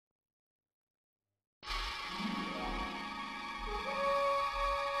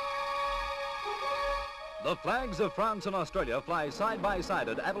The flags of France and Australia fly side by side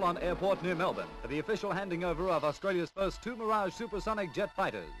at Avalon Airport near Melbourne for the official handing over of Australia's first two Mirage supersonic jet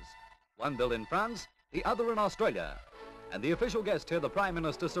fighters. One built in France, the other in Australia. And the official guest here, the Prime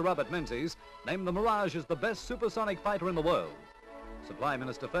Minister Sir Robert Menzies, named the Mirage as the best supersonic fighter in the world. Supply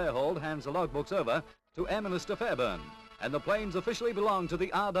Minister Fairhold hands the logbooks over to Air Minister Fairburn, and the planes officially belong to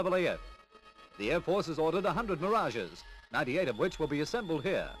the R.A.A.F. The Air Force has ordered 100 Mirages, 98 of which will be assembled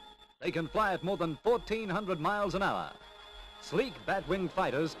here. They can fly at more than 1,400 miles an hour. Sleek bat-winged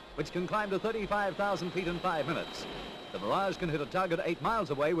fighters which can climb to 35,000 feet in 5 minutes. The Mirage can hit a target 8 miles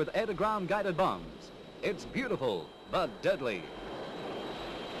away with air-to-ground guided bombs. It's beautiful, but deadly.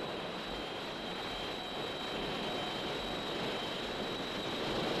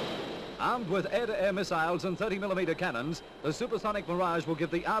 Armed with air-to-air missiles and 30mm cannons, the supersonic Mirage will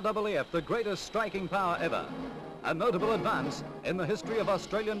give the R.A.A.F. the greatest striking power ever. A notable advance in the history of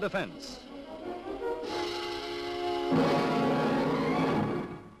Australian defence.